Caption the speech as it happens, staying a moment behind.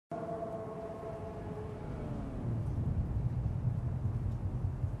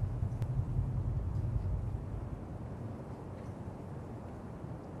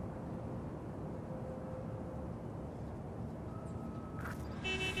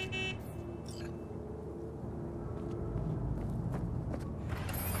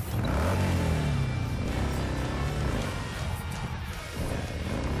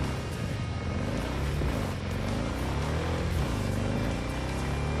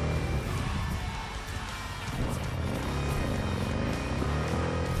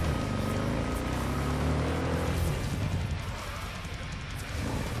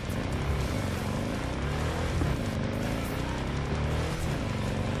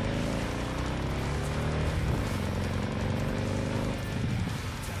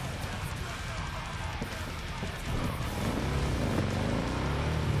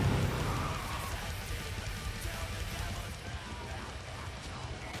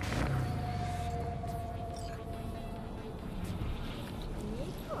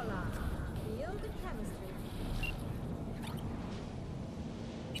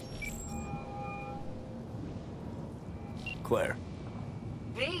Claire.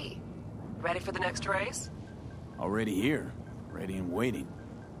 V, ready for the next race? Already here. Ready and waiting.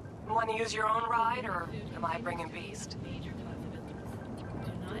 Want to use your own ride, or am I bringing Beast?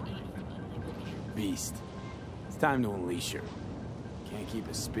 Beast. It's time to unleash her. Can't keep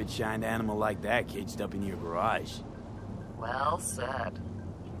a spit-shined animal like that caged up in your garage. Well said.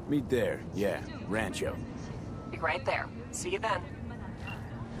 Meet there. Yeah, Rancho. Be right there. See you then.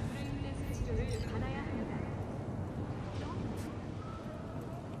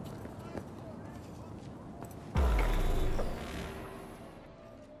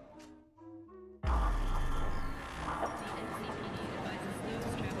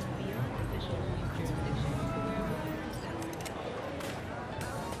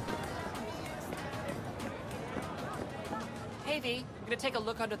 Hey V, I'm gonna take a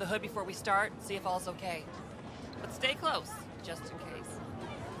look under the hood before we start, see if all's okay. But stay close, just in case.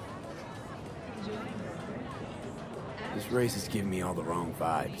 This race is giving me all the wrong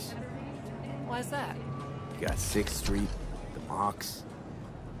vibes. Why's that? You got 6th Street, the Mox.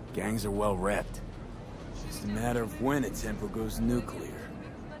 Gangs are well repped. Just a matter of when a tempo goes nuclear.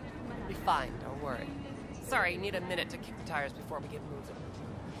 Be fine, don't worry. Sorry, need a minute to kick the tires before we get moving.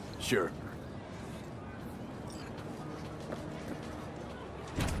 Sure.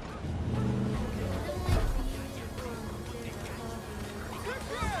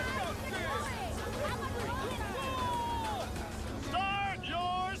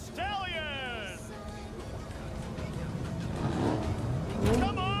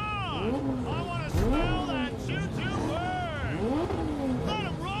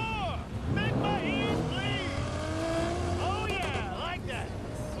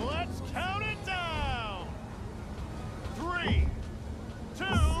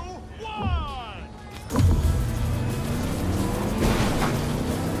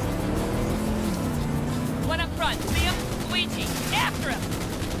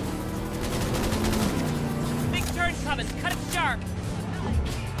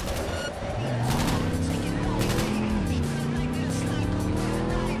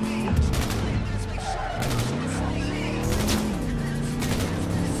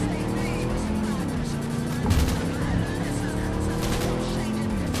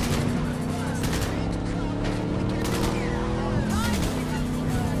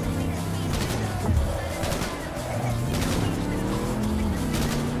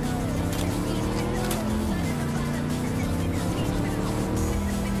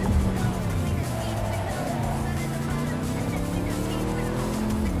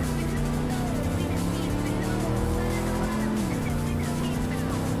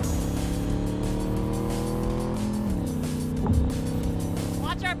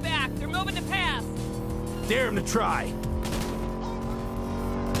 Dare him to try.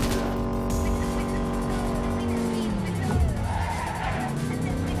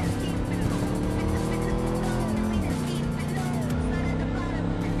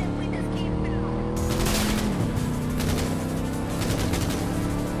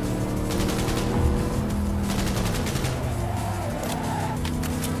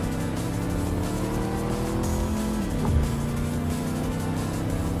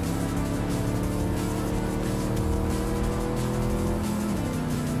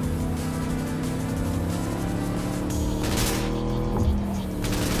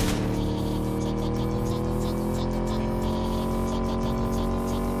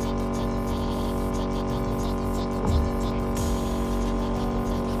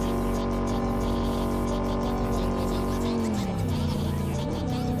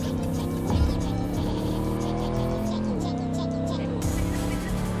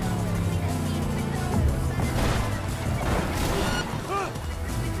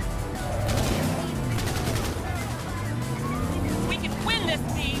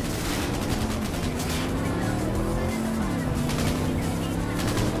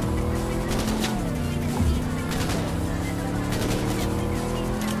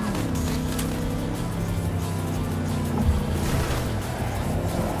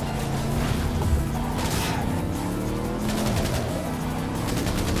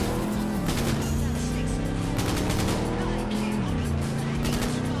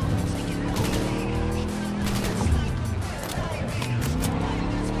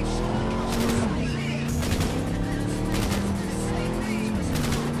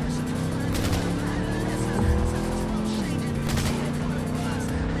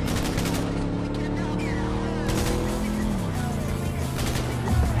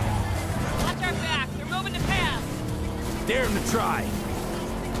 Dare him to try.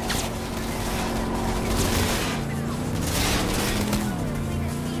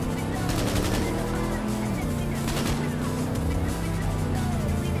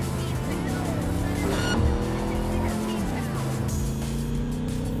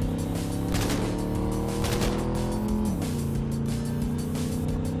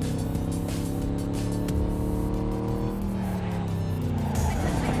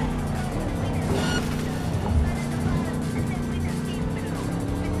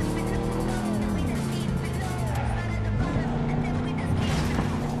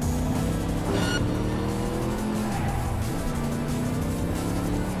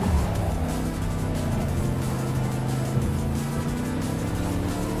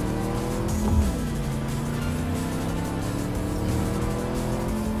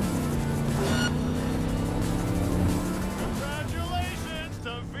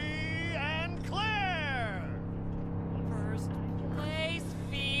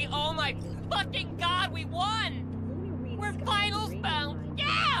 my fucking god, we won! We're finals bound!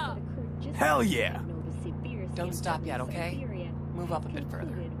 Yeah! Hell yeah! Don't stop yet, okay? Move up a bit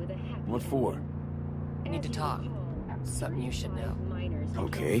further. What for? Need to talk. Something you should know.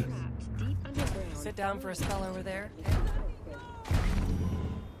 Okay. Sit down for a spell over there.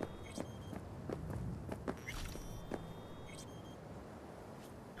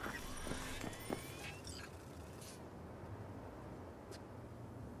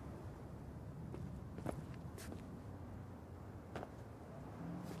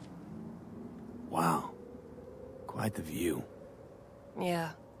 Wow. Quite the view.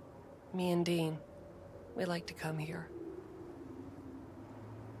 Yeah. Me and Dean. We like to come here.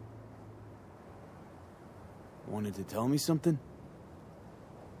 Wanted to tell me something?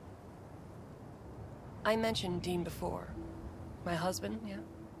 I mentioned Dean before. My husband, yeah?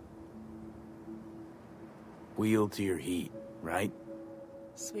 Wheel to your heat, right?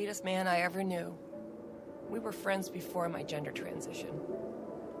 Sweetest man I ever knew. We were friends before my gender transition.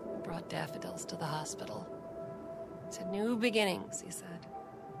 Brought daffodils to the hospital. To new beginnings, he said.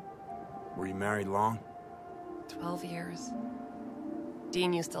 Were you married long? 12 years.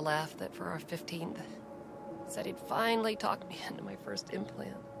 Dean used to laugh that for our 15th, said he'd finally talked me into my first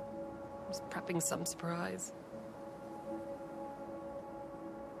implant. I was prepping some surprise.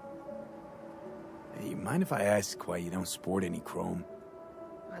 Hey, mind if I ask why you don't sport any chrome?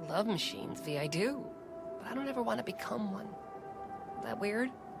 I love machines, V, I do. But I don't ever want to become one. That weird?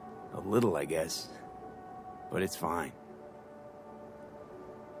 A little, I guess. But it's fine.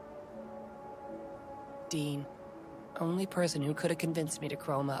 Dean. Only person who could have convinced me to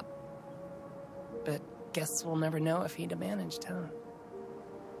chrome up. But guess we'll never know if he'd have managed, huh?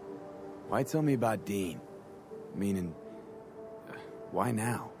 Why tell me about Dean? Meaning, why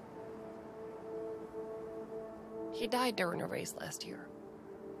now? He died during a race last year.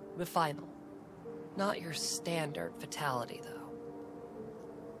 The final. Not your standard fatality, though.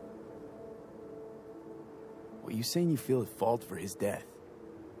 Well, you saying you feel at fault for his death?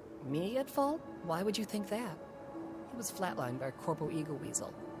 Me at fault? Why would you think that? He was flatlined by a corpo ego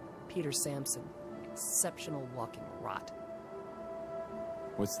weasel. Peter Sampson. Exceptional walking rot.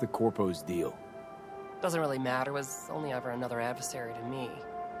 What's the corpo's deal? Doesn't really matter, was only ever another adversary to me.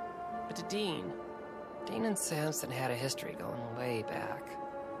 But to Dean and Sampson had a history going way back.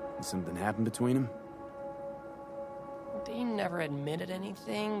 Did something happen between them? Dean never admitted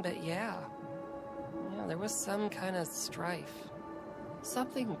anything, but yeah. Yeah, there was some kind of strife.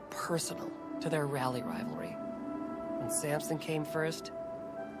 Something personal to their rally rivalry. When Sampson came first,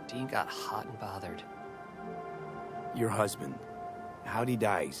 Dean got hot and bothered. Your husband, how'd he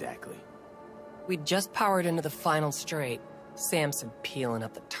die exactly? We'd just powered into the final straight, Sampson peeling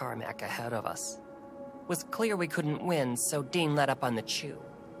up the tarmac ahead of us. Was clear we couldn't win, so Dean let up on the chew.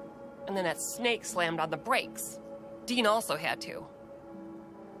 And then that snake slammed on the brakes. Dean also had to.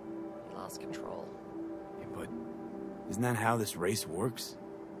 He lost control. Yeah, but isn't that how this race works?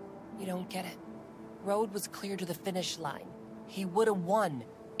 You don't get it. Road was clear to the finish line. He would have won.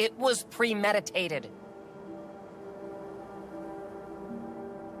 It was premeditated.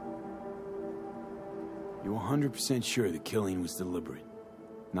 You're 100% sure the killing was deliberate?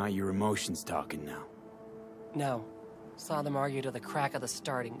 Not your emotions talking now? No. Saw them argue to the crack of the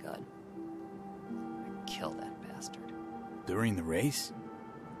starting gun. I'd kill that bastard. During the race?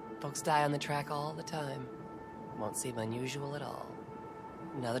 Folks die on the track all the time. Won't seem unusual at all.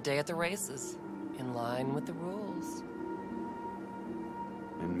 Another day at the races. In line with the rules.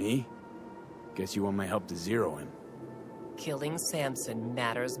 And me? Guess you want my help to zero him. Killing Sampson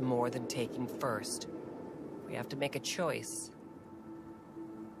matters more than taking first. We have to make a choice.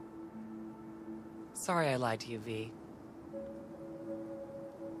 Sorry I lied to you, V.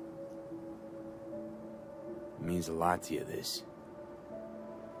 It means a lot to you, this.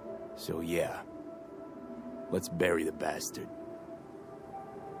 So yeah. Let's bury the bastard.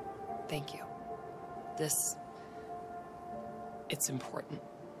 Thank you. It's important.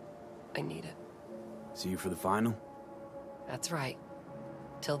 I need it. See you for the final? That's right.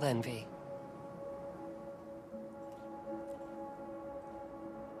 Till then, V.